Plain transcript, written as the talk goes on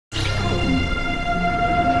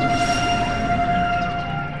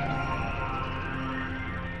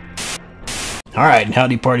Alright,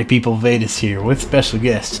 howdy party people, Vaydus here with special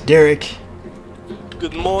guest, Derek.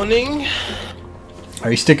 Good morning.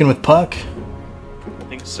 Are you sticking with Puck? I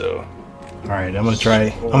think so. Alright, I'm gonna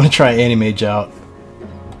try Anti-Mage out.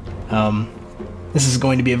 This is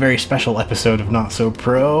going to be a very special episode of Not So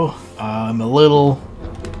Pro. I'm a little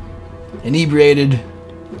inebriated.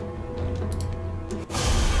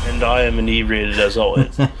 And I am inebriated as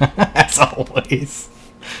always. As always.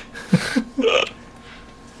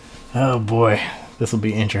 Oh boy, this will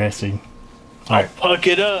be interesting. Alright, puck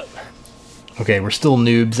it up. Okay, we're still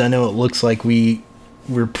noobs. I know it looks like we're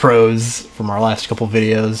pros from our last couple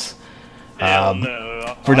videos.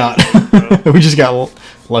 No, we're not. We just got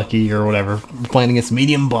lucky or whatever. We're playing against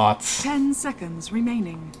medium bots. 10 seconds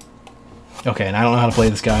remaining. Okay, and I don't know how to play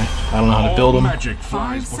this guy. I don't know how to build him.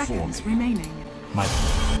 5 seconds remaining. Am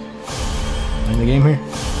I in the game here?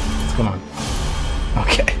 What's going on?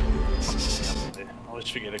 Okay. I always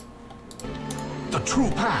forget it. The true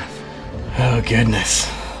path. Oh goodness.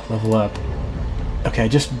 Level up. Okay, I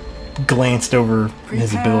just glanced over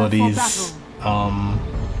his abilities.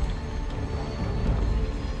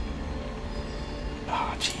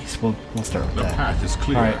 Oh jeez, we'll start with that. The path is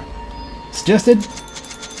clear. Alright. Suggested?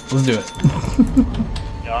 Let's do it.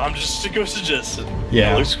 Yeah, I'm just to go suggested.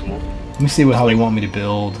 Yeah. It looks cool. Let me see how they want me to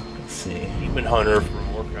build. Let's see. Demon Hunter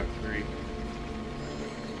from Warcraft 3. Is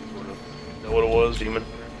that what it was? Demon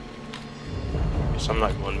Hunter? Guess I'm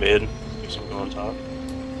not going mid. Guess I'm going top.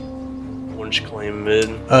 Orange claim mid.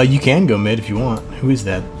 You can go mid if you want. Who is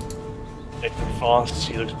that? Hector Foss,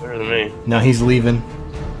 he looks better than me. No, he's leaving.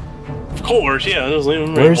 Of course, yeah, I was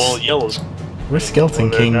leaving Where's- well, yellow's. Where's Skeleton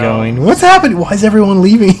There King now. going? What's happening? Why is everyone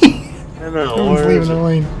leaving? I don't know, Everyone's where leaving is the it?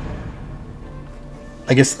 lane.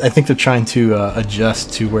 I think they're trying to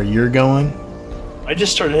adjust to where you're going. I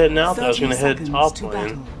just started heading out, I was 30 gonna head seconds top to lane.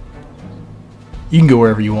 battle. You can go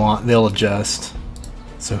wherever you want. They'll adjust.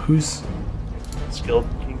 So who's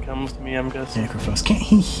Skeleton King come with me, I'm guessing. Necrophos? Can't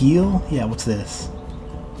he heal? Yeah. What's this?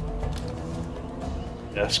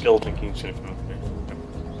 Yeah, Skeleton King's gonna come with me.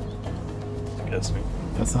 I'm guessing.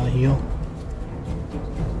 That's not a heal.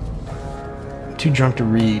 I'm too drunk to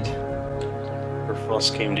read. Her fuss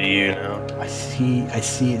came to you now. I see.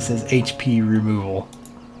 It says HP removal.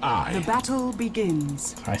 The I. battle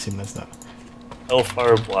begins. I assume that's not.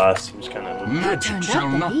 Hellfire Blast seems kind of. Magic turned shall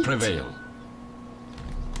up the not heat. prevail.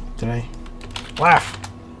 Did I? Laugh.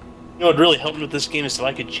 You know what really helped me with this game is if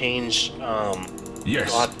I could change.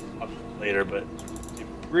 Yes. I'll later, but it'd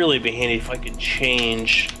really be handy if I could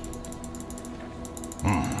change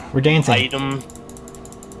We're dancing. item.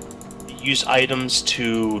 Use items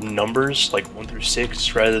to numbers like 1 through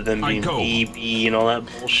 6 rather than I being go. A, B, and all that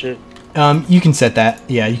bullshit. You can set that.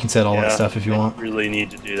 Yeah, you can set all that stuff if you I want. really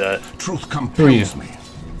need to do that. Truth Who are you? compels me.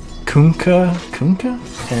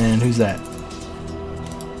 Kunka? And who's that?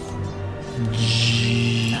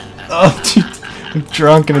 Oh, dude. I'm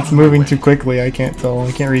drunk and it's moving too quickly. I can't tell.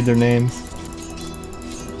 I can't read their names.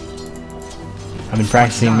 I've been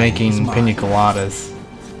practicing making pina coladas.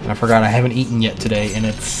 And I forgot I haven't eaten yet today, and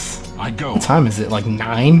it's... I go. What time is it? Like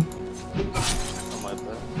 9? Something like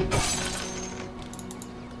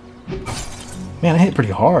that. Man, I hit pretty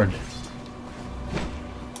hard.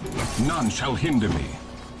 None shall hinder me.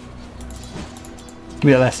 Give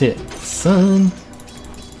me that last hit. Son.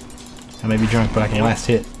 I may be drunk, but I can last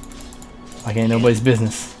hit. Like ain't nobody's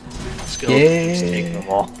business. Skeleton King's taking them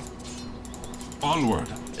all. Onward.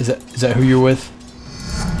 Is that who you're with?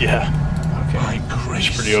 Yeah. By He's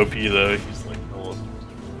grace. pretty OP though. He's like, oh,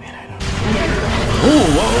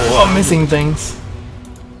 Oh, I'm missing things.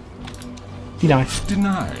 He died.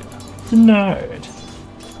 Denied. Denied.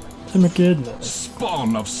 Oh my goodness.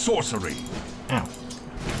 Spawn of sorcery. Ow.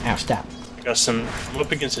 Ow, stop. I got some. I'm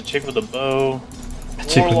up against a chick with a bow. A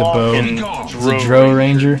chick with a Warlock, bow. and It's a Is it Drow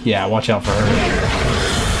Ranger? Yeah, watch out for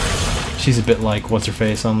her. She's a bit like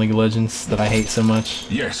what's-her-face on League of Legends that I hate so much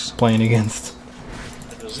Yes. playing against.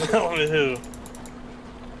 Does not with who?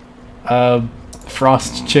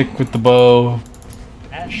 Frost chick with the bow.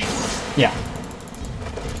 Ash. Yeah,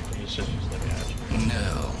 He's just like Ash.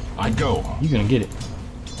 No. I go. you're gonna get it.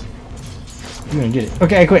 You're gonna get it.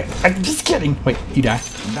 Okay, quit. I'm just kidding. Wait, you die.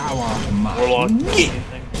 Thou art mine. Warlock. Yeah. Anything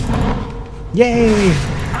Yay!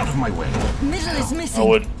 Out of my way. Middle is I missing.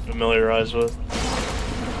 would familiarize with.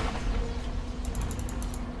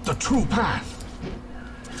 The true path.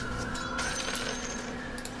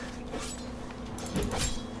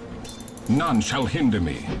 None shall hinder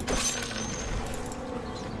me.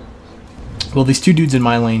 Well, these two dudes in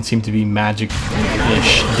my lane seem to be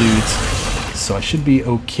magic-ish dudes, so I should be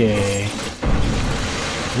okay.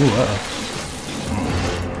 Ooh, uh-oh.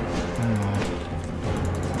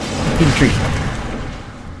 Hidden tree.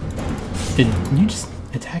 Did you just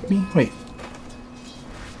attack me? Wait.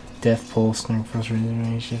 Death pulse, snark,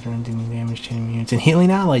 frustration, shift, run, dealing damage, chaining units, and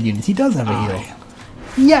healing allied units. He does have a heal.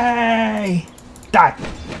 Yay! Die!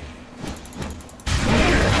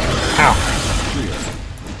 Ow.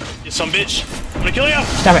 You some bitch! I'm gonna kill you!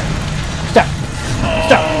 Stop it! Stop!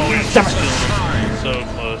 Stop! Stop it! So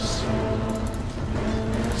close.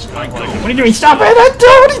 What are you doing? Stop it! I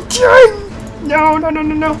don't! What are you doing? No, no, no,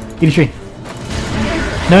 no, no. Get a tree.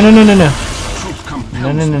 No, no, no, no, no.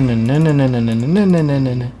 No, no, no, no, no, no, no, no, no, no, no, no,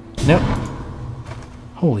 no, no. Nope.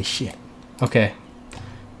 Holy shit. Okay.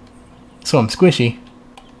 So I'm squishy.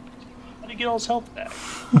 How do you get all his health back?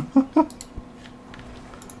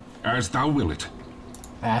 As thou will it.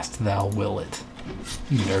 Ask thou will it.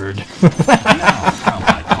 You nerd. Now count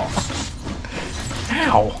thy costs.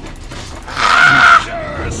 Ow.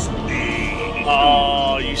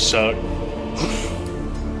 Oh, you suck.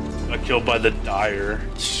 Got killed by the Dire.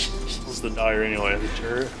 What was the Dire anyway? The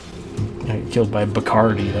turret? I got killed by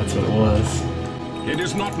Bacardi, that's what it was. It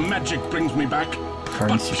is not magic brings me back, but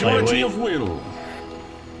Bacardi's purity of will.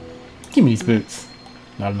 Give me these boots.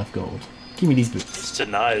 Not enough gold. Give me these boots. It's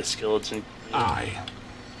denied skeleton. Aye.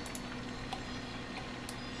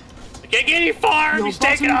 I can't get any farm! Your He's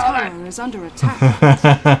bottom taking all that! tower is under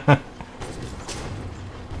attack.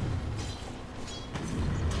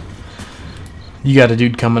 You got a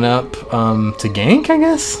dude coming up to gank, I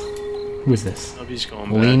guess? Who is this? Nobody's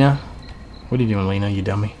going back. Lena? What are you doing, Lena, you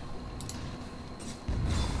dummy?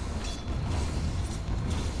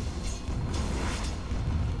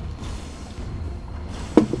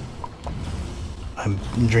 I'm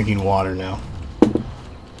drinking water now.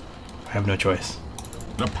 I have no choice.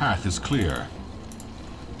 The path is clear.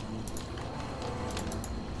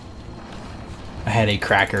 I had a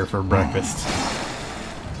cracker for breakfast.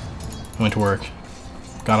 Went to work.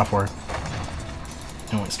 Got off work.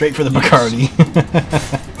 And went straight for the Bacardi.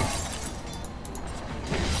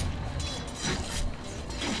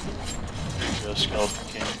 Go skeleton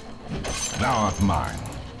king. Thou art mine.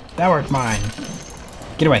 That worked mine.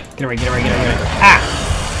 Get away, get away, get away, get away, get away. Ah!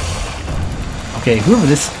 Okay, whoever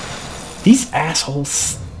this... These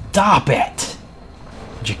assholes, stop it!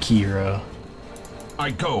 Jakiro.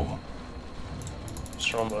 I go.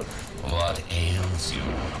 Strong bud. What ails you?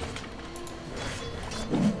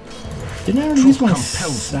 Didn't I already Truth use my compels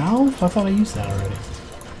me. salve? I thought I used that already.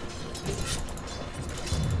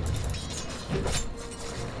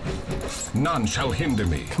 None shall hinder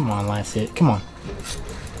me. Come on, last hit. Come on.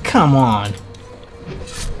 Come on.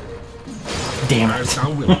 Damn As it.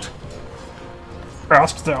 thou wilt.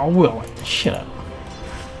 Ask thou will. Shut up.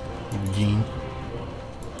 Eugene.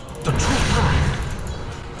 The true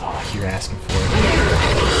path. Oh, you're asking for it.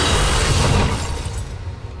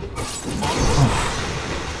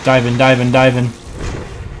 Diving, diving, diving.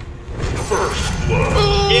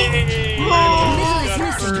 Yay!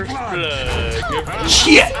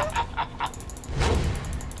 Shit!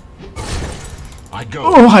 I go.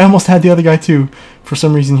 Oh, I almost had the other guy too. For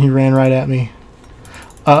some reason, he ran right at me.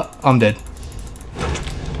 I'm dead.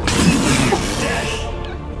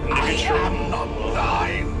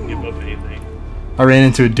 Give up anything. I ran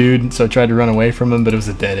into a dude, so I tried to run away from him, but it was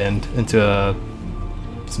a dead end. Into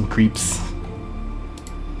some creeps.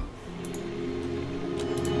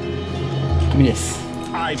 Give me this.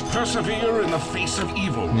 I persevere in the face of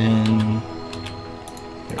evil. And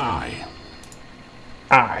I.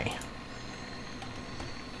 I.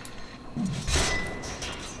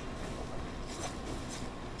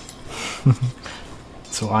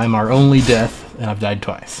 So I'm our only death, and I've died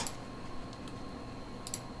twice.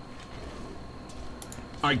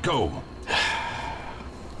 I go.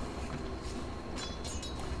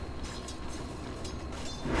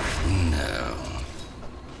 No.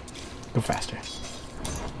 Go faster.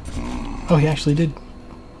 Oh, he actually did.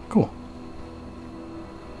 Cool.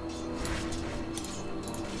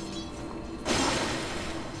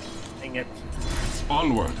 Dang it.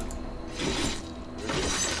 Onward.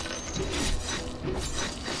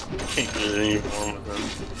 Can't get any more with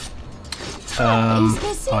them.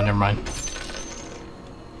 Oh, never mind.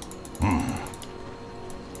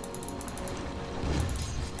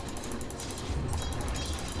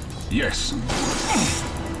 Yes.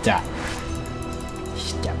 Stop.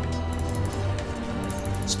 Stop.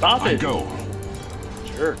 Stop I it! go.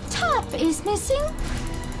 Sure. Top is missing.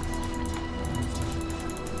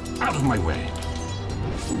 Out of my way.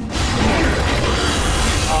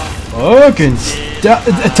 Fucking stop.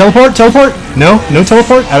 Teleport? Teleport? No? No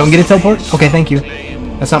teleport? I don't get a teleport? Okay, thank you.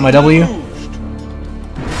 That's not my W.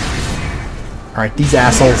 Alright, these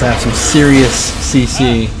assholes have some serious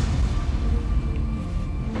CC.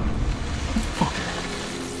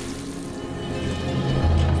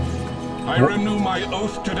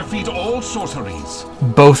 oath to defeat all sorceries.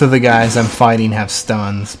 Both of the guys I'm fighting have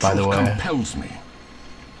stuns, by the Truth way. compels me.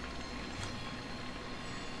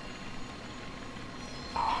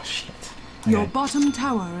 Oh, shit. Your Okay. bottom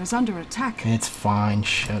tower is under attack. It's fine,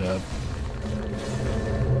 shut up.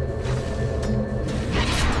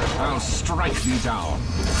 I'll strike thee down.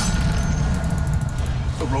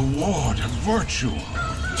 The reward of virtue.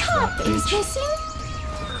 Bitch.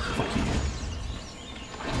 Fuck you.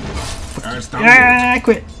 As thou Ah, I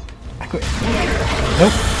quit. I quit.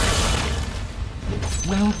 Nope.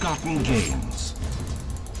 wilt. Well-gotten gains.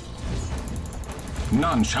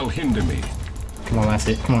 None shall hinder me. Come on, that's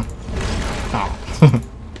it. Come on. Oh.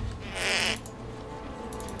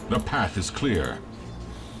 The path is clear.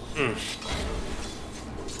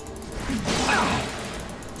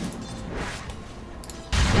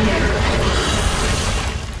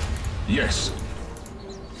 Yes.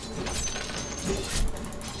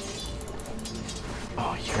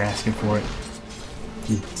 Oh, you're asking for it.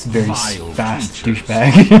 It's a very Vile fast creatures.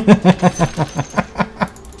 douchebag.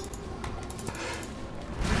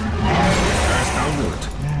 As thou wilt.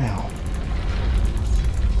 Ow.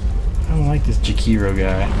 I don't like this Jakiro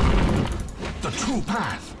guy. The true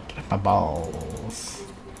path. Get off my balls.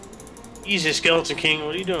 Easy, Skeleton King.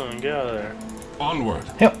 What are you doing? Get out of there. Onward.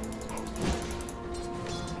 Help.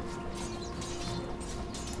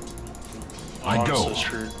 I I'm go. so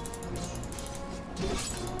screwed.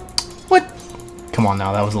 What? Come on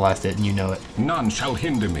now, that was the last hit and you know it. None shall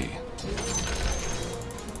hinder me.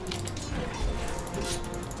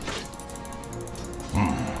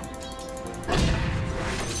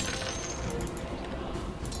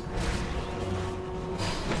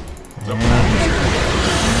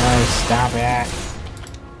 No, stop it.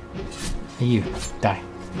 Hey, you, die.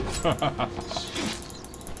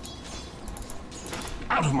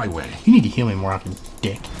 Out of my way. You need to heal me more often,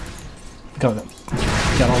 dick. Got all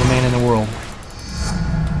the man in the world.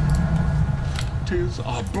 'Tis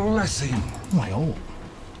a blessing. Oh my god.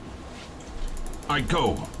 I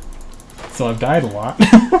go. So I've died a lot.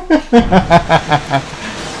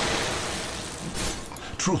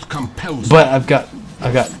 Truth compels But I've got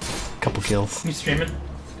a couple kills. You streaming?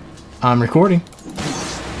 I'm recording.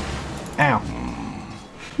 Ow.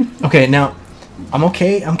 Okay, now I'm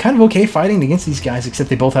okay. I'm kind of okay fighting against these guys, except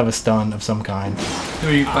they both have a stun of some kind. Who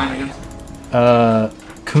are you fighting against?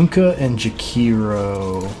 Kunkka and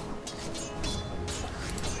Jakiro,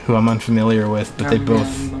 who I'm unfamiliar with, but they both,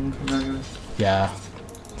 yeah.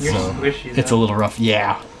 You're So squishy, it's a though. little rough.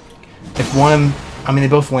 Yeah. If one of them, I mean, they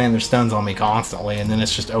both land their stuns on me constantly, and then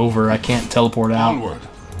it's just over. I can't teleport out. onward.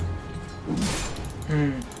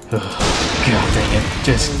 God dang it!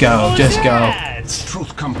 Just go, just go.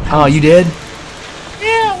 Truth compels. Oh, you did?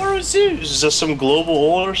 Yeah, where was Zeus? Is this some global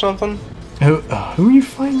hole or something? Who are you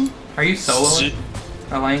fighting? Are you soloing?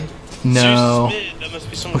 Elaine? No. Zeus is mid. That must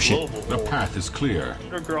be some Oh, shit. global The hole. path is clear.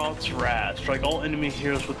 Underground's rats. Strike all enemy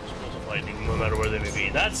heroes with explosive lightning, no matter where they may be.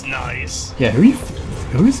 That's nice. Yeah, who are you?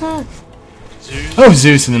 Who is that? Zeus. Oh,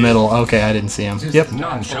 Zeus in the middle. Okay, I didn't see him. Zeus Yep. is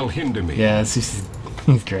None shall hinder me. Yeah, Zeus is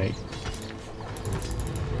he's great.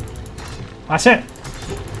 That's it.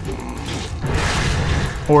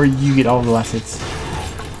 Or you get all the last hits.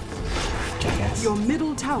 Jackass. Your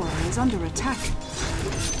middle tower is under attack.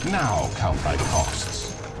 Now count thy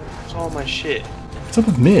costs. That's all my shit. What's up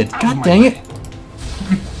with mid? Out of God my dang way. it.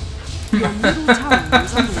 Your middle tower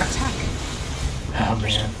is under attack. Oh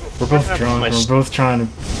man. We're both I drunk. my We're both trying to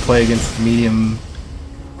play against medium.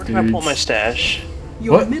 Where can I pull Dudes. my stash?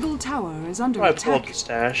 Your What? middle tower is under Where do I pull up attack. the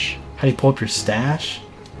stash? How do you pull up your stash?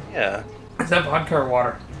 Yeah. Is that vodka or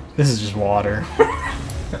water? This is just water.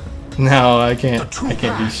 No, I can't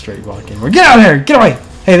do straight vodka anymore. Get out of here! Get away!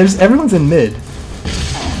 Hey, everyone's in mid.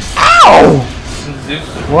 Ow! Zeus.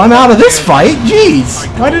 Well, I'm out of this fight. Jeez,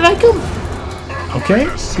 why did I come? Okay,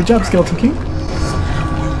 good job, Skeleton King.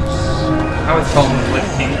 I was calling him Lich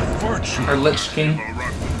King. Virtue. Or Lich King.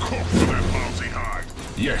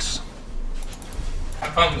 Yes.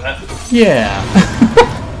 Have fun with that. Yeah.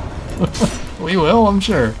 We will, I'm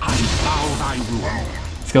sure. I bow thy rule.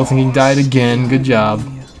 Skeleton King died again. Good job.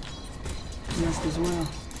 Just as well.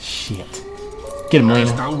 Shit. Get him,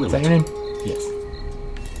 As Lena. thou Is that wilt. your name? Yes.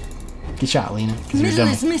 Get shot, Lena. 'Cause you're Middle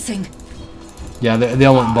dumb. is missing. Yeah, they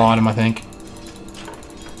all went bottom, I think.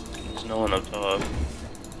 There's no one up top.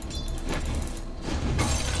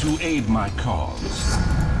 To aid my cause.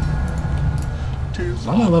 'Tis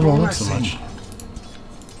Why am I a leveling up so blessing. much?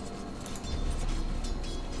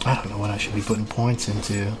 I don't know what I should be putting points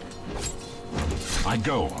into. I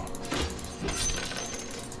go.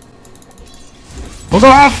 Hold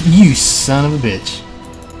off, you son of a bitch.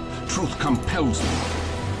 Truth compels me.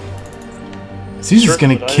 He's just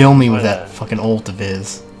gonna kill me with that fucking ult of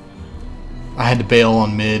his. I had to bail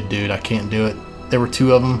on mid, dude. I can't do it. There were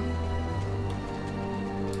 2 of them.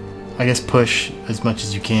 I guess push as much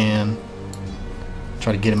as you can.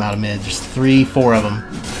 Try to get him out of mid. There's 3, 4 of them.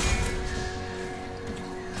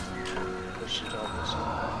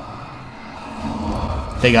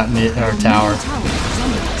 They got mid or tower.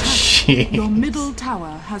 Shit. Your middle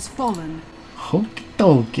tower has fallen.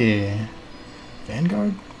 Okay.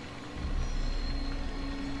 Vanguard?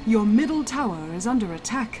 Your middle tower is under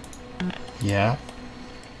attack. Yeah.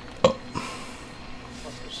 Oh.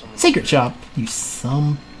 Secret shop, you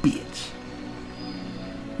some bitch.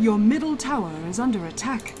 Your middle tower is under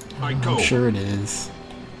attack. I go. I'm sure it is.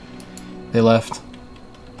 They left.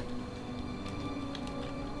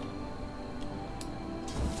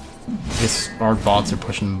 I guess our bots are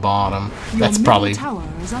pushing bottom. That's Your probably. middle tower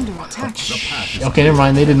is under attack. Okay, never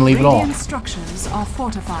mind. They didn't leave at all. Radiant structures are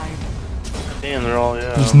fortified. Damn, they're all,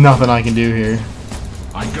 yeah. There's nothing I can do here.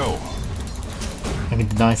 I go. I can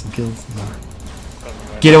deny some kills. No.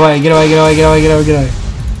 Get away, get away, get away, get away, get away, get away.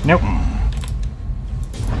 Nope.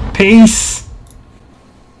 Peace!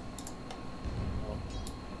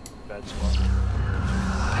 Bad spot.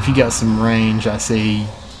 If you got some range, I say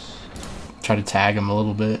try to tag him a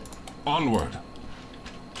little bit. Onward.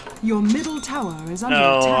 Your middle tower is under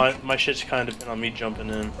No, attack. my shit's kind of depend on me jumping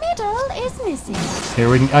in. Middle is missing.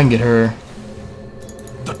 Here, I can get her.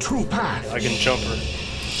 The true path. I can jump her.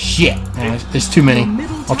 Shit! There's too many.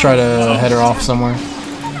 I'll try to head her off somewhere.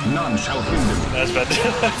 None shall hinder me. That's bad.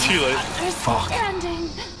 Too late. Fuck. Standing.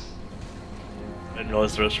 I didn't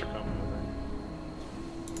realize the rest were coming.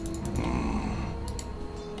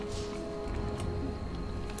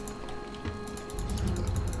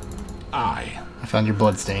 I found your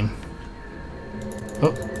bloodstain.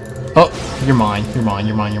 Oh. Oh! You're mine. You're mine.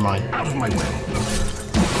 You're mine. You're mine. Out of my way.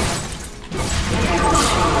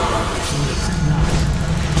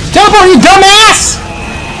 Teleport, you dumbass!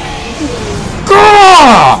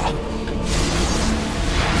 Gah!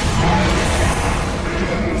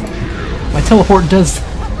 My teleport does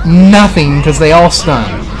nothing because they all stun.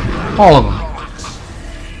 All of them.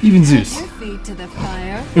 Even Zeus, Your feet to the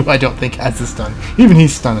fire. who I don't think has a stun. Even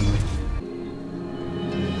he's stunning me.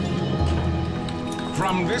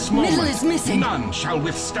 From this Middle moment, is missing. none shall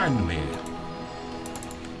withstand me.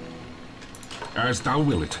 As thou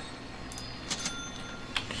will it.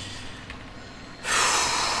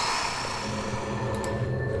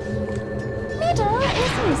 Middle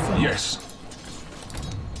is missing. Yes.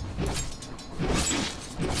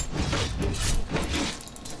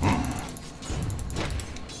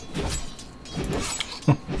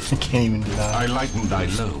 I can't even do that. I lighten thy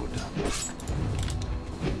load.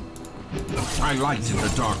 I light in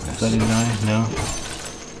the darkness. Did I? No.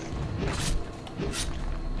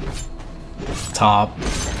 Top.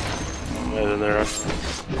 Yeah, then they're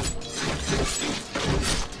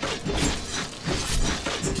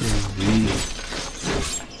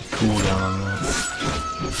Cooldown on this.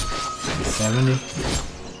 70.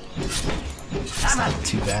 That's not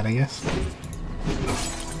too bad, I guess.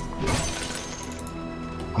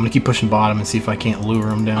 I'm gonna keep pushing bottom and see if I can't lure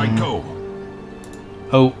him down. I here. go.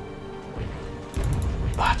 Oh.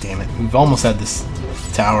 Ah, damn it. We've almost had this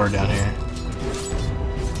tower down here.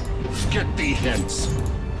 Get thee hence.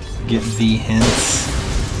 Get the hints.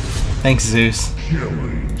 Thanks, Zeus.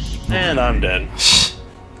 and I'm dead.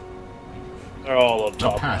 They're all up The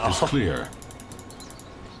top path is now. clear.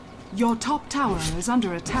 Your top tower is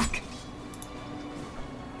under attack.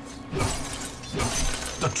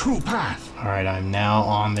 The true path. Alright, I'm now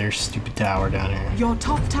on their stupid tower down here. Your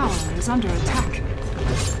top tower is under attack.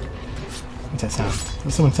 What's that sound?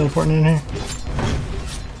 Is someone teleporting in here?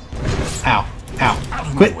 Ow.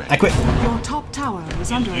 Ow. Quit. I quit. Your top tower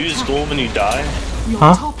is under You use attack. gold when you die? Your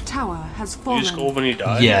Huh? top tower has You fallen. use gold when you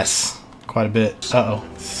die? Yes. Quite a bit. Uh-oh.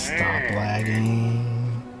 Stop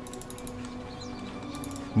lagging.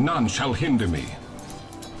 None shall hinder me.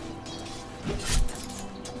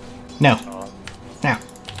 No. Now.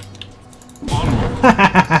 Onward.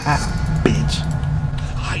 Bitch.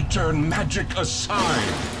 I turn magic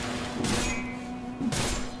aside.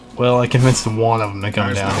 Well, I convinced one of them to come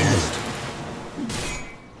As down thou here. wilt.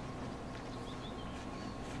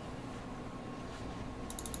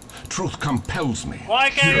 Truth compels me. Why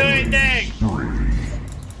can't I do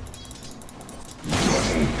anything?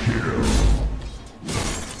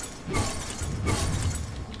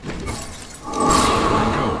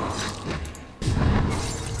 I go.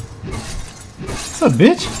 What's up,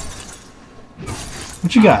 bitch?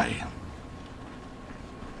 What you got? I.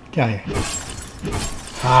 Get out of here.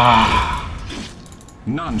 Ah.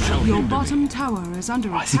 None shall Your hinder me. bottom tower is under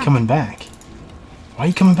Why is he attack. coming back? Why are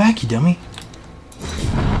you coming back, you dummy?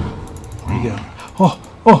 Where'd you go? Oh!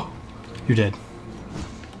 Oh! You're dead.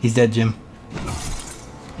 He's dead, Jim.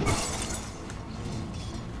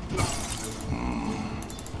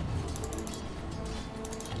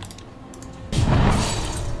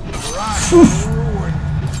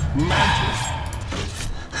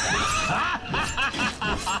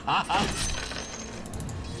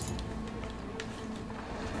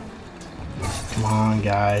 Come on,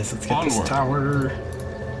 guys. Let's get this Onward. tower.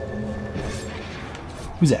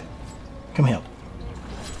 Who's that? Come help.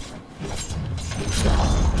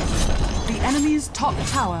 The enemy's top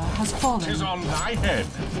tower has fallen. Tis on thy head.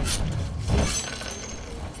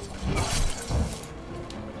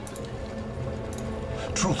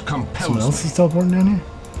 Truth compels Someone else me. is teleporting down here?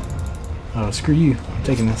 Oh, screw you. I'm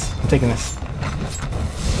taking this. I'm taking this. Enemy's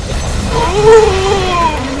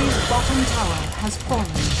bottom tower has fallen.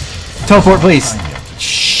 Teleport, please.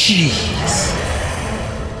 Jeez.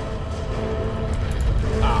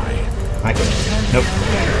 I couldn't. Nope.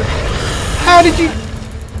 How did you...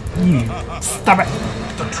 You... Stop it.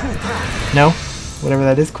 The true path. No. Whatever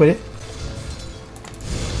that is, quit it.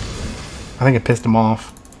 I think it pissed him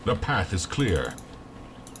off. The path is clear.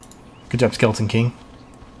 Good job, Skeleton King.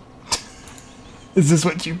 Is this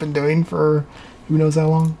what you've been doing for who knows how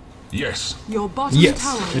long? Yes. Your bottom Yes,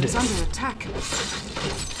 tower it is is. under attack.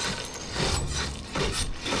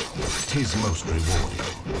 Tis most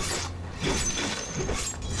rewarding.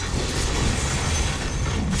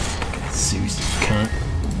 Zeus, you cunt.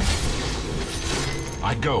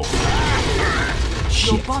 I go. Your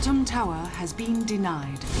Shit. bottom tower has been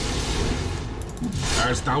denied.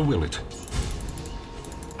 As thou will it.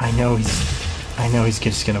 I know he's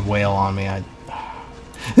just gonna wail on me. I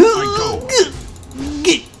go.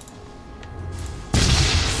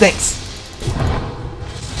 Thanks.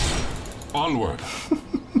 Onward.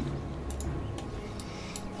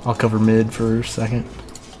 I'll cover mid for a second.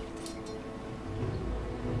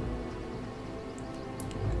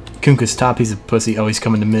 Kunka's top, he's a pussy. Oh, he's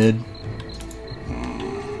coming to mid.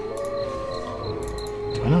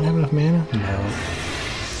 Do I not have enough mana? No.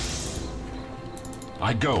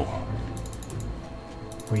 I go.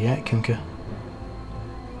 Where you at, Kunka?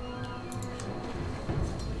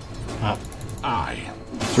 I.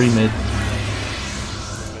 3 mid.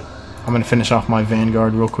 I'm gonna finish off my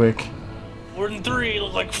Vanguard real quick. More than 3,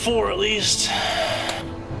 look like 4 at least.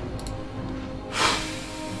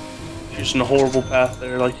 Using a horrible path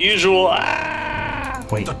there, like usual. Ah!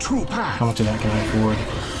 Wait, The true how path. much of that can I afford?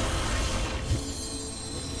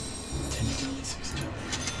 10, 6.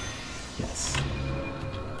 Yes.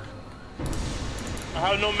 I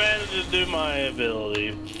have no mana to do my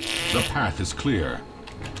ability. The path is clear.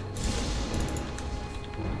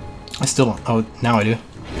 I still don't. Oh, now I do.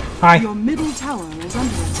 Hi. Your middle tower is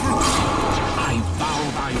under attack. I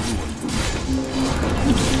vow thy ruin.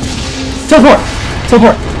 Teleport!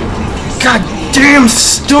 Teleport! God damn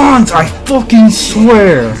stuns! I fucking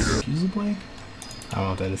swear! Fuse blade? I don't know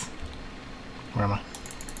what that is. Where am I?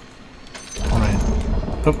 Alright.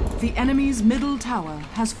 Oh, The enemy's middle tower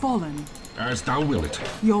has fallen. As thou will it.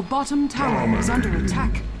 Your bottom tower is under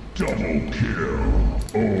attack.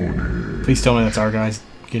 please tell me that's our guys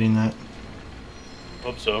getting that.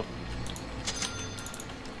 Hope so.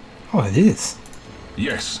 Oh, it is.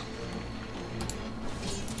 Yes.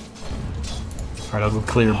 Alright, I'll go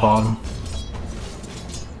clear bottom.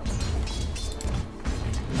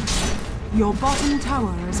 Your bottom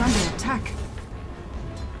tower is under attack.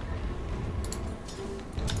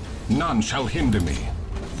 None shall hinder me.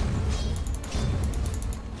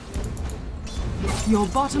 Your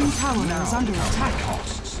bottom tower is under attack.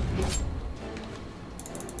 Costs.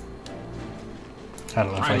 I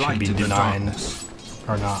don't know if I should be lighted the denying darkness.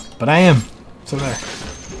 or not, but I am. So there.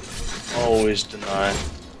 Always deny.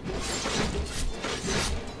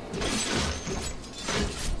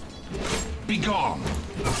 Be gone.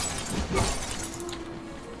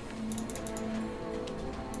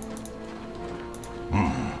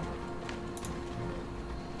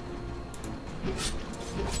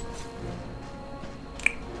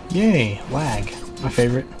 Yay, lag. My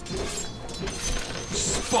favorite.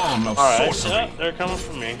 Spawn of Alright, sorcery. yeah, they're coming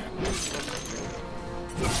for me.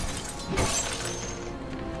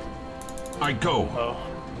 I go. Oh,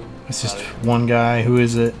 It's just one guy. Who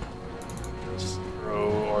is it?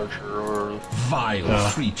 throw archer or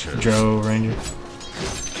Vile creature. Dro Ranger.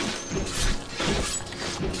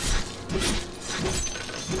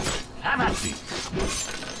 Have at thee.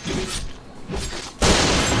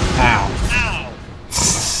 Ow.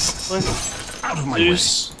 Out of my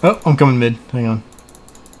Zeus. Oh, I'm coming mid. Hang on.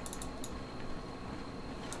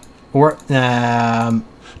 Or, way.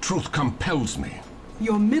 Truth compels me.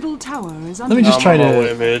 Your middle tower is Let under me just try I'm all the way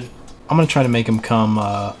to. mid. I'm gonna try to make him come.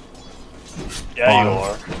 Yeah, you bottom.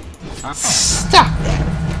 are. Stop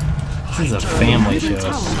that! This is a family middle show.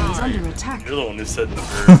 tower is under attack. You're the one who said the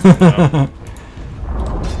verb. You know?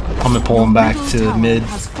 I'm gonna pull him back Middle to tower mid.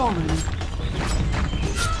 has fallen.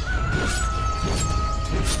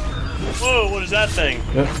 Whoa, what is that thing?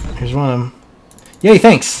 Yep, here's one of them. Yay!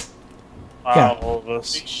 Thanks. Wow, Yeah. all of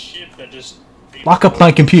us. Big ship that just. Lock up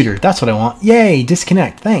my computer. That's what I want. Yay!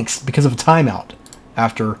 Disconnect. Thanks. Because of a timeout.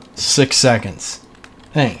 After 6 seconds.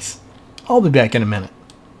 Thanks. I'll be back in a minute.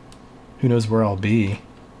 Who knows where I'll be?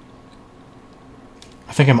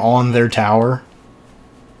 I think I'm on their tower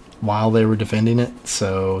while they were defending it,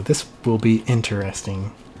 so this will be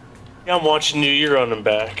interesting. Yeah, I'm watching you. You're running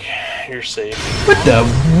back. You're safe. What the?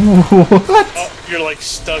 What? Oh, you're like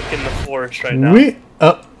stuck in the forest right now. Wait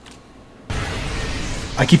up.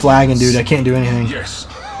 I keep lagging, dude. I can't do anything. Yes.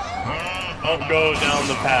 Don't go down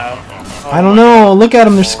the path. Oh, I don't know. Look at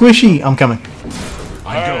them. They're squishy. I'm coming.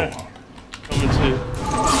 I Alright. go. Coming too.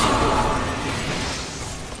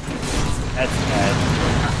 That's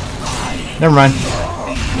bad. Never mind.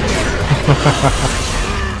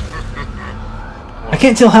 I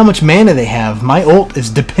can't tell how much mana they have. My ult is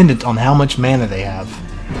dependent on how much mana they have.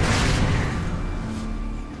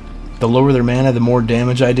 The lower their mana, the more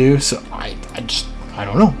damage I do. So I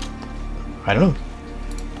don't know. I don't know.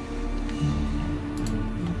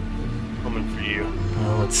 Coming for you.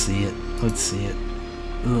 Oh, let's see it. Let's see it.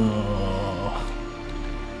 Oh.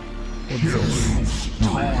 What's this?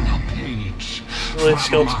 Page. Really,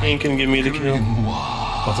 Skeleton can give me the kill.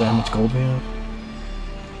 What's that? How much gold we have?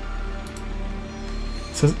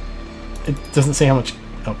 It says, it doesn't say how much.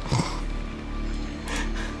 Oh.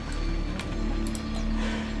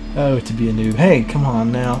 Oh, to be a noob. Hey, come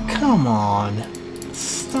on now. Come on.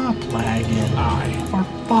 Stop lagging. For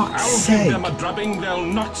fuck's I'll give sake. them a drubbing they'll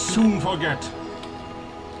not soon forget.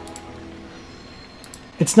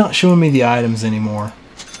 It's not showing me the items anymore.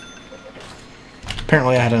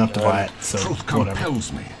 Apparently I had enough to buy it, so Truth whatever.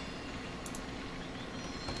 compels me.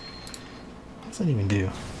 What's that even do?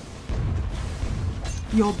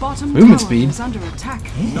 Your bottom Movement tower speed. is under attack.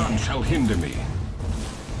 None shall hinder me.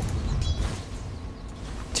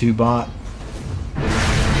 2 bot.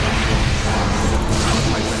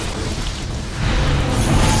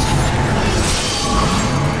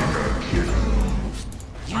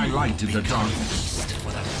 I light in the darkness.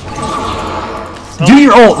 Do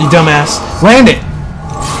your ult, you dumbass! Land it!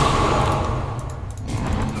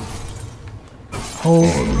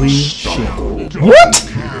 Holy shit. What?!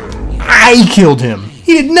 I killed him!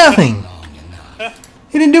 He did nothing!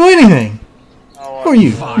 He didn't do anything! Who are you?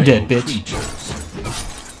 You dead, bitch. Creatures.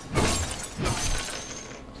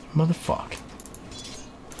 Motherfuck.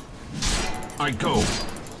 I go.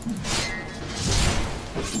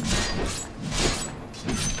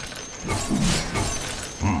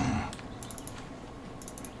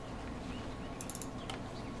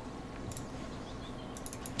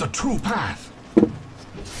 The true path.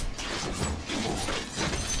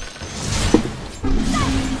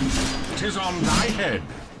 Tis on thy head.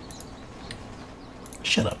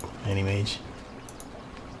 Shut up, Anti-Mage.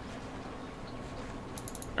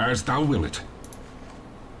 As thou will it.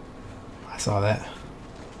 I saw that.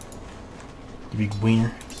 You big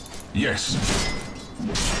wiener. Yes.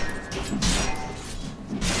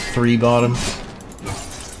 3 bottom.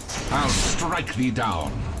 I'll strike thee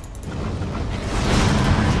down.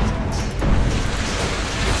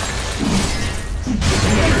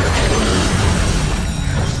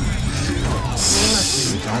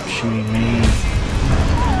 Stop shooting me.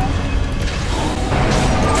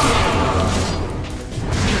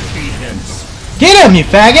 Get him, you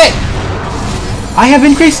faggot! I have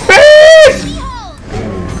increased speed!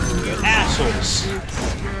 Assholes.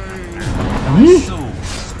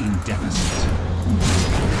 Souls in deficit.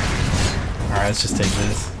 Alright, let's just take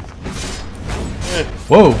this.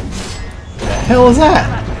 Whoa! The hell is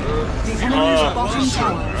that? The enemy's bottom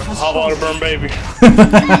tower has Hot water burn, baby.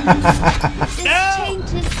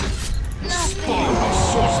 Tainted This is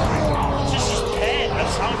pet.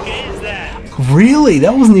 How gay is that? Really?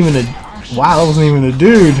 That wasn't even a... Wow, that wasn't even a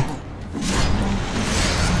dude.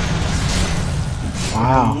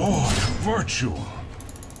 Wow. Lord, virtue.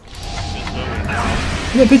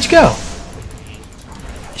 Where'd that bitch go?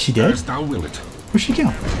 Is she dead? As thou will it. Where'd she go?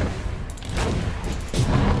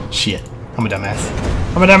 Shit. I'm a dumbass.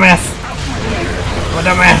 I'm a dumbass. I'm a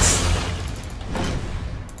dumbass.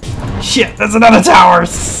 Shit, there's another tower.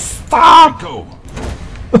 Stop! Go.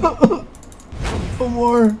 No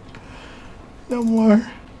more. No more.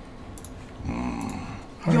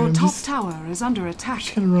 Your I'm top just tower is under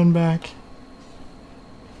attack. gonna run back.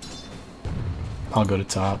 I'll go to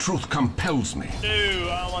top. Truth compels me. No,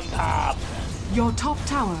 I'm on top. Your top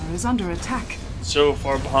tower is under attack. So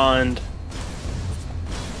far behind.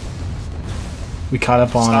 We caught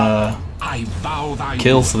up on I vow thy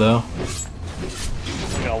kills though.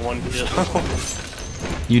 I got 1 kill.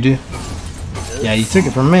 You do? Yeah, you took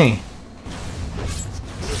it from me.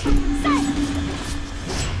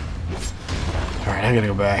 Alright, I gotta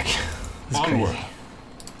go back. This is Onward. crazy.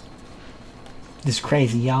 This is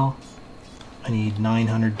crazy, y'all. I need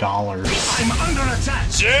 $900. I'm under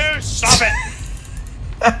attack. Zeus, stop it!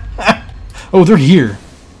 Oh, they're here.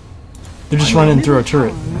 They're just running through a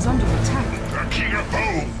turret. Tower is under attack. The King of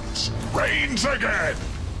Bones reigns again.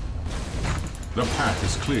 The path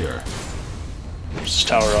is clear. Just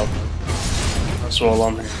tower up. That's all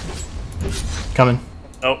I'm here. Coming.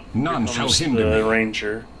 Oh, None here shall comes hinder the me.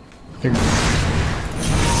 ranger. Here. There's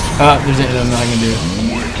nothing I can do.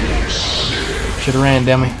 Should've ran,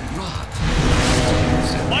 dummy.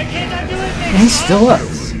 Why can't I do anything? And he's still up.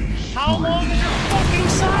 How long is your fucking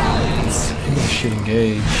silence? He got shit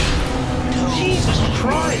engaged. Jesus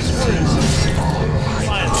Christ, what is this?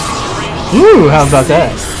 Silence. Ooh, how about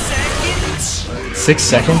that? Seconds? 6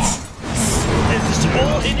 seconds? It's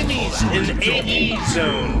all enemies in the AE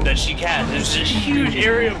zone that she has. There's this huge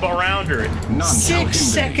area around her. None shall 6 hinder me.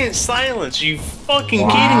 second silence. You fucking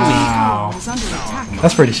Wow. Tower is under attack.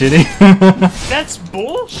 That's pretty shitty. kidding me? That's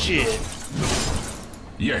bullshit.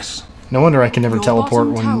 Yes. No wonder I can never Your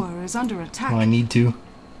teleport bottom when tower is under attack. I need to.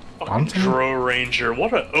 Fucking Dro Ranger.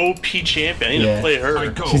 What an OP champion. I need Yeah. to play I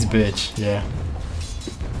her. go. She's a bitch, yeah.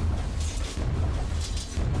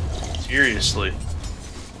 Seriously.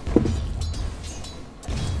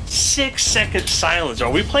 6 second silence.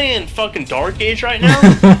 Are we playing fucking Dark Age right now?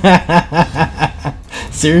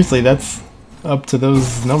 Seriously, that's up to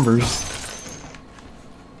those numbers.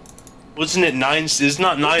 Wasn't it 9? It's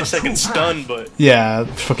not 9 second stun, but Yeah,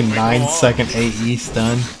 fucking 9-second AE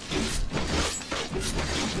stun.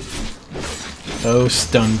 Oh,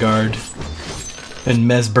 stun guard. And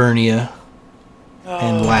Mesbernia.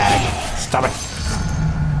 And lag. Stop it.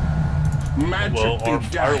 Magic well, our be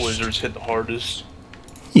fire dashed. wizards hit the hardest.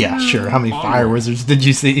 Yeah, sure. How many fire wizards did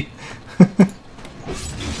you see?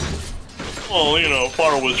 Well, you know,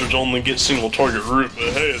 fire wizards only get single target root, but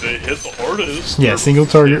hey, they hit the hardest. Yeah, They're single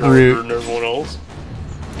target harder root. than everyone else.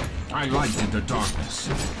 I light in the darkness.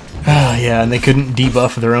 Ah, yeah, and they couldn't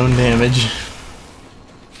debuff their own damage.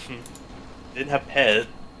 Didn't have pet.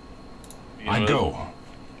 You I know, go.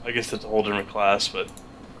 I guess that's a whole different class, but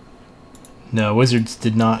No, wizards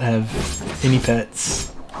did not have any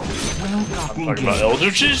pets. Well gotten talking about gain.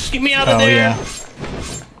 eldritch. Just get me out of Oh, there. yeah.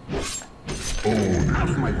 Out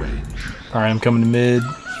of my way. Alright, I'm coming to mid.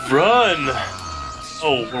 Run!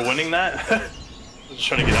 Oh, we're winning that? I'm just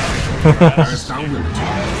trying to get out. As thou wilt.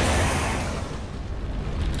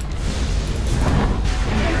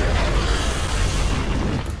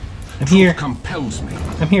 I'm here. Compels me.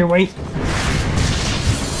 I'm here, wait.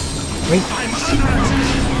 Wait.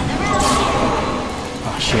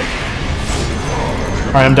 Oh, shit.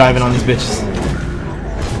 Alright, I'm diving on these bitches.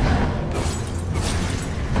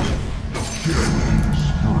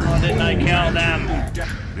 Why didn't I kill them?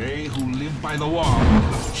 They who live by the wall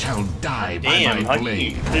shall die Damn, by how my can you,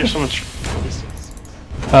 blade. there's so much.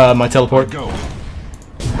 My teleport. Go.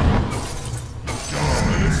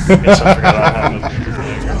 Guess I forgot I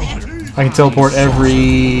have I can teleport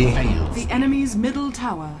every The enemy's middle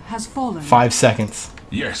tower has fallen. 5 seconds.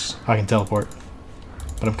 Yes. I can teleport.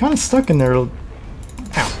 But I'm kind of stuck in there. Ow.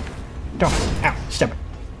 Don't. Ow. Stop it.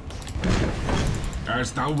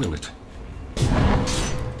 As thou wilt.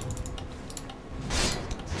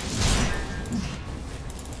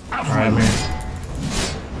 Alright, I'm here.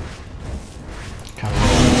 Kind of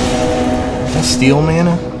roll. Is that steel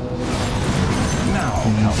mana?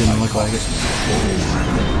 Now. Didn't look like it.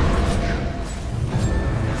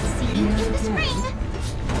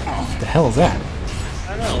 What the hell is that?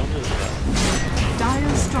 I know, what is that?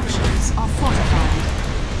 Dire structures are fortified.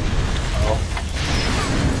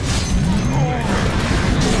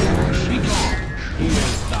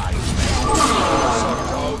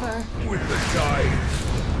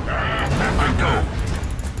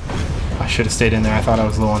 I should have stayed in there. I thought I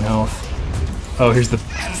was low on health. Oh, here's the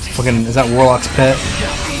fucking. Is that Warlock's pet?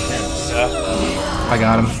 I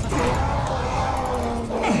got him.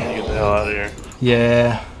 Get the hell out of here.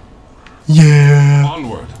 Yeah. Yeah.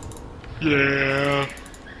 Onward. Yeah.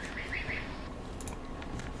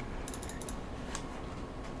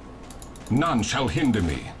 None shall hinder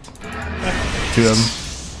me. 2 of them.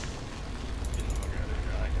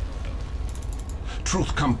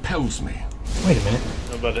 Truth compels me. Wait a minute.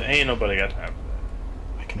 Ain't nobody got time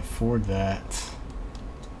for I can afford that.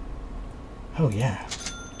 Oh yeah.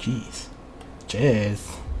 Jeez.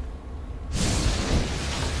 Jeez.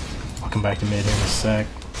 I'll come back to mid here in a sec.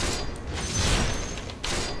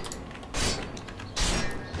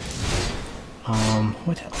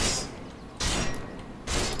 What else?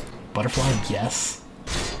 Butterfly, yes.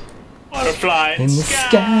 Butterfly In the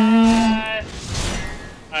sky.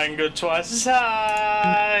 I can go twice as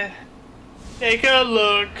high. Take a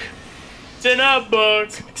look. It's in a book.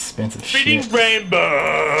 Some expensive Reading shit. rainbow.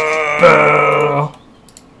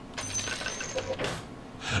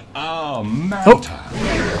 Oh, Manta.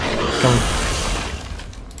 Come.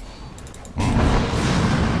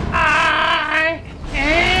 I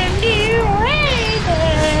am you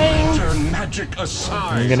waiting. Turn magic You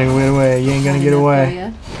aside. ain't gonna get away. You ain't gonna get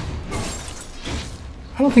away.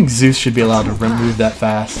 I don't think Zeus should be allowed to move that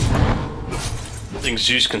fast. I think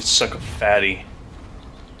Zeus can suck a fatty.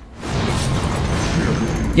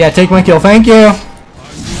 Yeah, take my kill. Thank you. To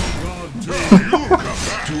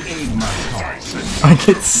aid my cause. I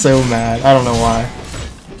get so mad. I don't know why.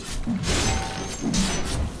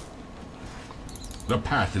 The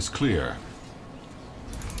path is clear.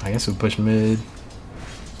 I guess we push mid.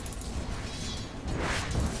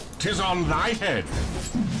 'Tis on thy head.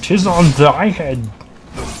 'Tis on thy head.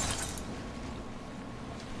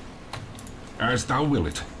 As thou will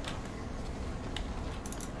it.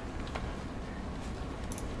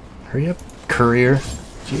 Hurry up, courier.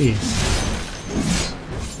 Jeez.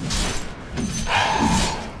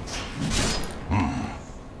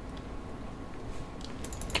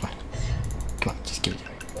 Come on. Come on, just give it to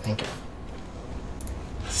me. Thank you.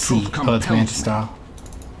 See, Truth oh, it's compels Manta me. style.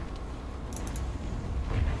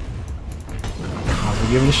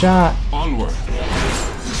 I'll give it a shot. Onward.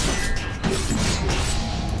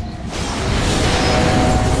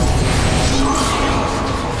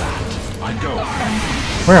 I go.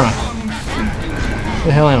 Where am I? Where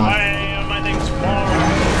the hell am I? I think tomorrow.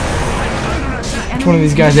 Which one of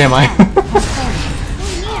these guys am I?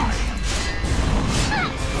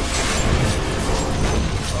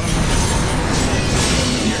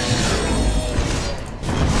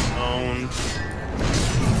 Owned.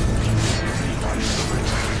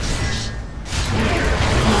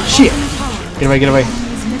 Shit! Get away, get away.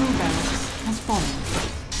 Enemy's middle barracks has fallen.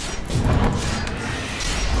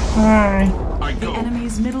 Hi. I The go.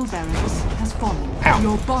 enemy's middle barracks has fallen. Ow.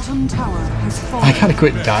 Your bottom tower has fallen. I gotta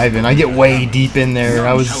quit diving. I get way deep in there.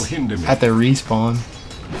 I was at the respawn.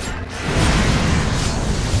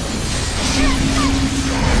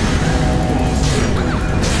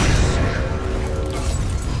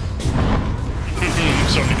 I'm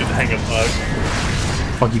starting to get the hang of bug.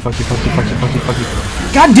 Fuck you, fuck you, fuck you, fuck you, fuck you, fuck you.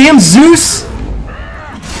 Goddamn Zeus!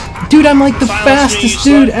 Dude, I'm like the Silence me, fastest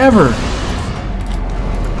you dude slut. ever.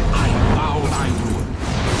 I vow thy ruin.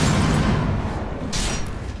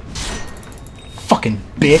 Fucking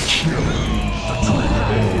bitch.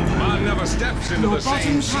 Man never steps into Your the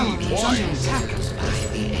bottom same tower sea is under twice. attack.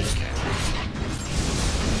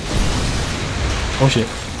 Oh shit.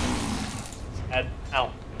 Ow.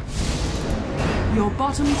 Your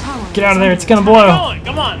bottom tower. Get out of is there, under it's gonna attack. blow.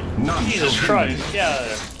 Come on. None Jesus shall Christ. hinder. Get out of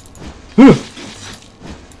there.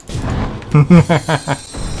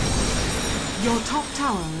 Your top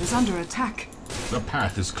tower is under attack. The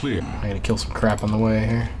path is clear. I gotta kill some crap on the way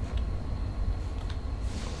here.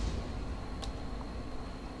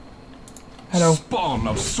 Hello. Spawn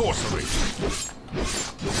of sorcery.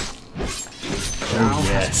 Oh Thou hast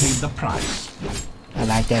yes. paid the price. I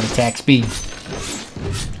like that attack speed.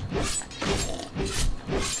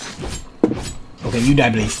 Okay, you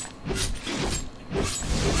die, please.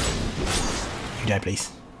 You die,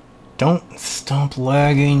 please. Don't stop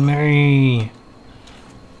lagging me.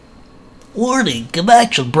 Warning,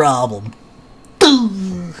 connection problem.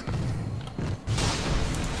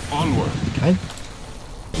 Onward. Can I?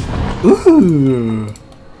 Ooh.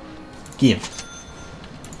 Give.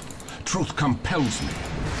 Truth compels me.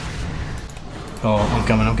 Oh, I'm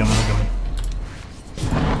coming, I'm coming, I'm coming.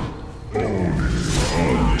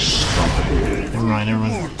 Never mind,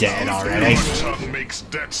 everyone's dead already. Tongue makes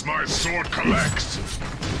debts my sword collects.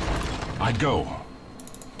 I go.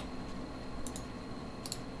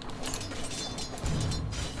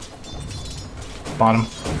 Bottom.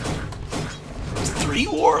 3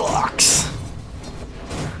 warlocks.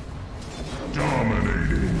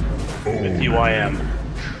 Dominating. With you I am.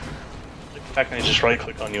 In fact, I just right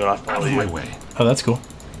click on you and I Out follow of my you. way. Oh, that's cool.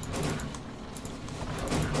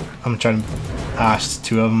 I'm trying to... Ah, it's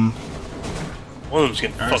 2 of them. One of them's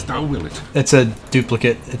getting As fucked thou up. will it. It's a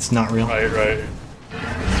duplicate. It's not real. Right.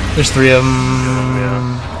 There's 3 of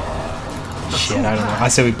them. Shit, I don't know. I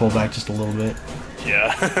say we pull back just a little bit.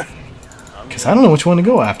 Yeah. I'm Because I don't know which one to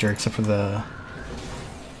go after, except for the...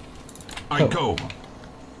 I go.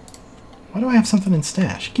 Why do I have something in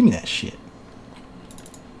stash? Give me that shit.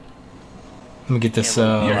 Let me get this,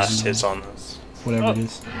 last hits on this. whatever it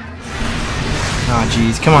is. Ah,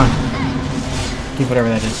 jeez, come on. Give whatever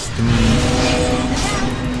that is to me.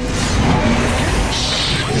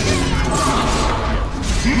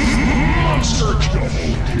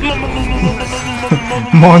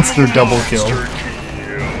 Monster double kill.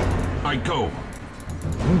 I go.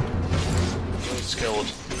 Skilled.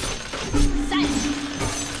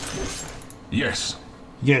 Yes.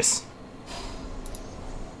 Yes.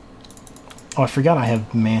 Oh, I forgot I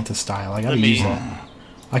have Manta style. I gotta use that.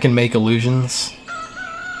 I can make illusions.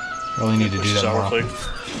 Really need to do that more often.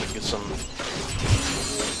 Get some.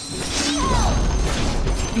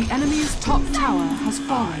 The enemy's top tower has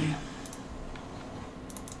fallen.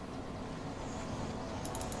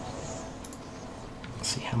 Let's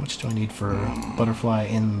see, how much do I need for Butterfly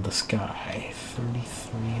in the Sky?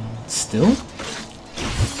 33 still?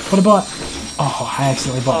 What about... Oh, I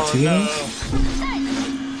accidentally bought two of those?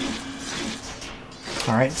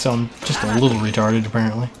 Alright, so I'm just a little retarded,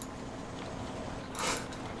 apparently.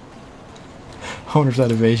 I wonder if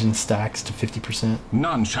that evasion stacks to 50%.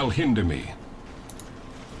 None shall hinder me.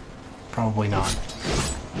 Probably not.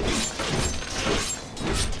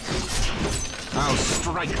 I'll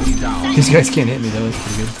strike thee down. These guys can't hit me, though. That's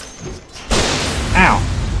pretty good. Ow!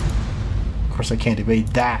 Of course I can't evade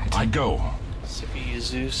that. I go. Sick of you,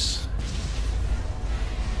 Zeus.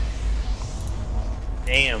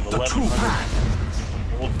 Damn, The true 1100. path.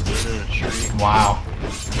 Old foot in a tree. Wow.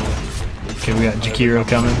 Okay, we got Jakiro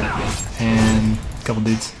coming. And a couple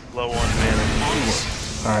dudes. Low on mana.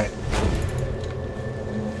 Alright.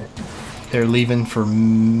 They're leaving for...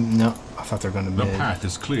 No, I thought they were going to The mid. path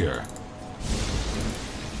is clear.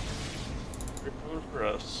 They're coming for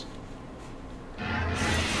us.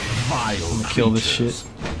 Vile I'm gonna kill this shit. creatures.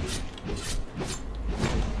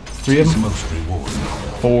 3 of Tis them? most reward.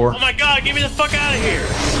 4. Oh my god, get me the fuck out of here!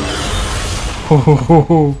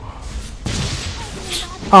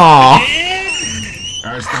 Aww.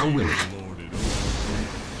 Man, As thou wilt.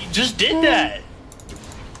 you just did that!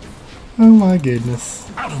 Oh my goodness.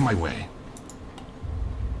 Out of my way.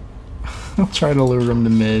 I'll try to lure them to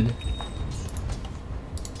mid.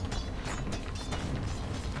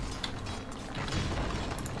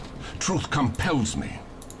 Truth compels me.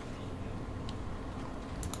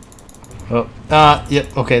 Oh,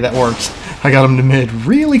 yep, okay, that works. I got him to mid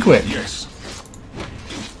really quick. Yes.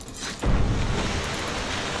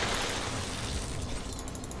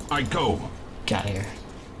 I go. Get out of here.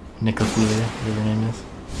 Necrofluid, whatever her name is.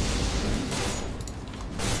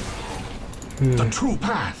 The true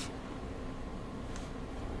path.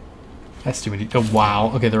 That's too many. Oh,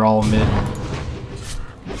 wow. Okay, they're all mid.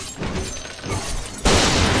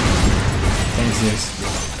 Thanks, Zeus.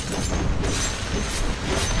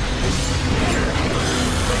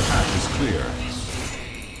 The path is clear.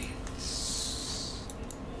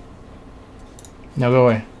 No, go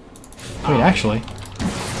away. Wait, actually.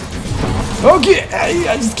 Okay,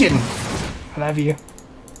 I'm just kidding. I love you.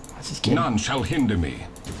 I was just kidding. None shall hinder me.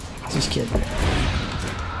 I was just kidding.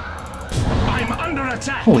 I'm under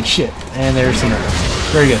attack. Holy shit. And there's some arrows.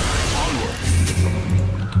 Very good.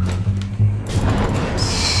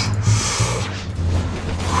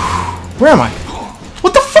 Where am I?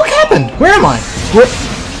 What the fuck happened? Where am I? Where?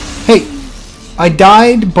 Hey, I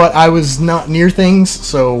died, but I was not near things,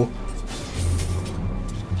 so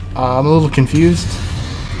I'm a little confused.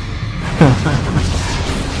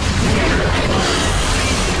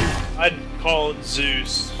 I'd call it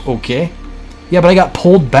Zeus. Okay. Yeah, but I got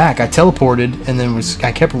pulled back. I teleported, and then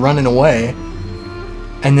I kept running away,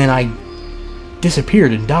 and then I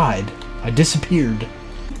disappeared and died. I disappeared.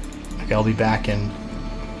 Okay, I'll be back in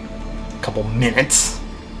a couple minutes.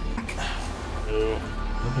 Ew.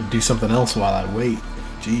 I'm gonna do something else while I wait.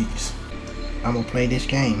 Jeez. I'm gonna play this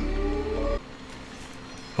game.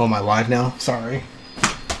 Oh, am I live now? Sorry.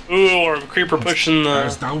 Ooh, or a creeper pushing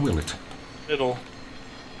As the thou wilt. middle.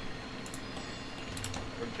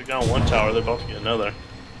 They took down one tower, they're about to get another.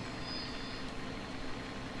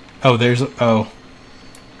 Oh, there's... Oh.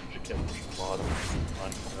 Should get the bottom.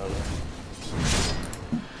 Find another.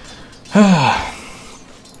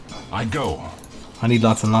 I go. I need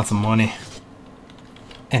lots and lots of money.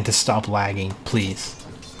 And to stop lagging, please.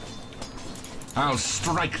 I'll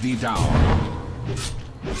strike thee down.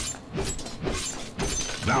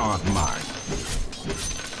 Thou art mine.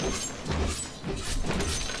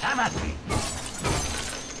 Have at me.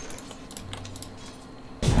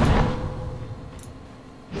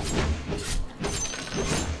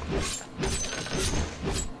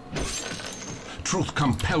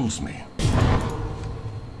 compels me.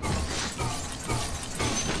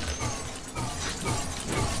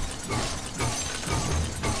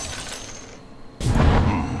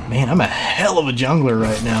 Man, I'm a hell of a jungler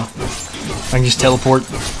right now. I can just teleport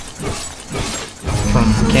from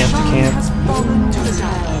camp to camp. Has fallen to the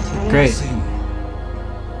ground. Great.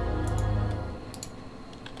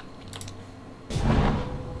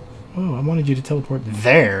 Oh, I wanted you to teleport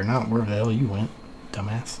there, not where the hell you went,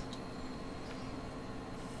 dumbass.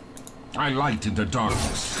 I light in the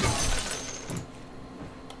darkness.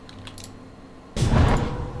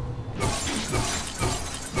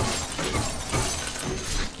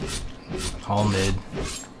 All mid.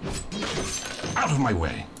 Out of my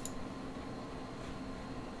way.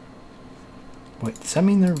 Wait, does that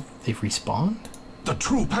mean they've respawned? The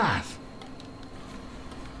true path.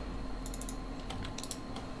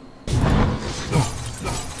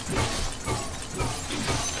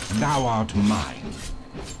 Thou art mine.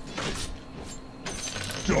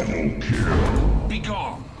 Double kill. Be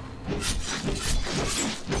gone.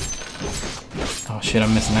 Oh shit,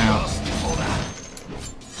 I'm missing out.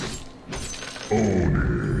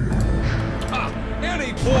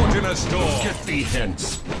 Any port in a storm. Get thee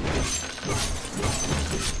hence.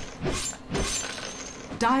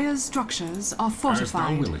 Dire's structures are As thou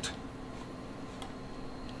fortified. will it.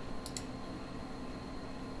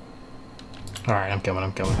 Alright, I'm coming.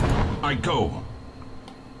 I go.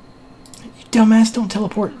 You dumbass, don't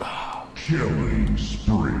teleport. Killing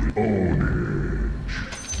spree.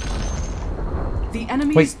 The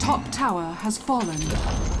enemy's Wait. top tower has fallen.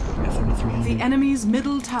 Got 3,300. The enemy's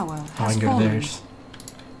middle tower Oh, I has can go to fallen. theirs.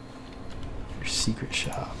 Your secret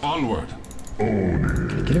shop. Onward.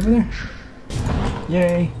 Can I get over there?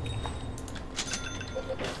 Yay.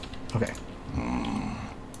 Okay.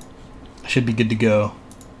 I should be good to go.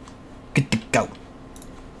 Good to go.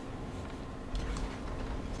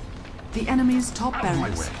 The enemy's top Out of my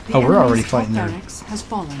barracks. way. The Oh, we're already enemy's top fighting there. barracks has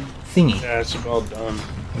fallen. Thingy. Yeah, it's well done.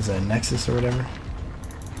 Was that a Nexus or whatever?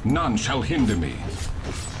 None shall hinder me.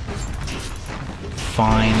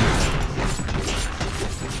 Fine.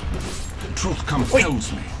 Truth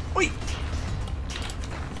compels me. Wait.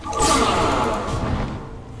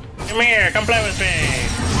 Come here, come play with me.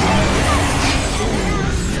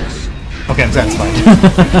 Okay, I'm satisfied.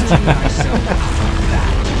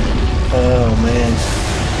 Oh man.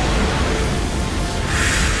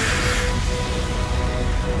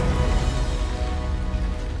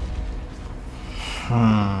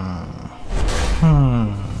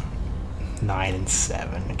 Hmm. 9 and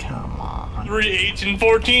 7. Come on. 3, 8, and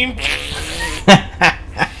 14.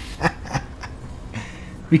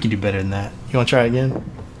 We can do better than that. You want to try again?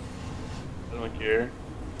 I don't care.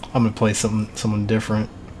 I'm gonna play someone different.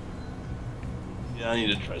 Yeah, I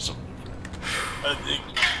need to try something different. I think.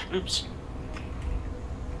 Oops.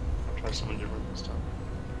 I'll try something different this time.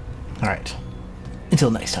 All right.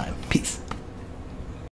 Until next time. Peace.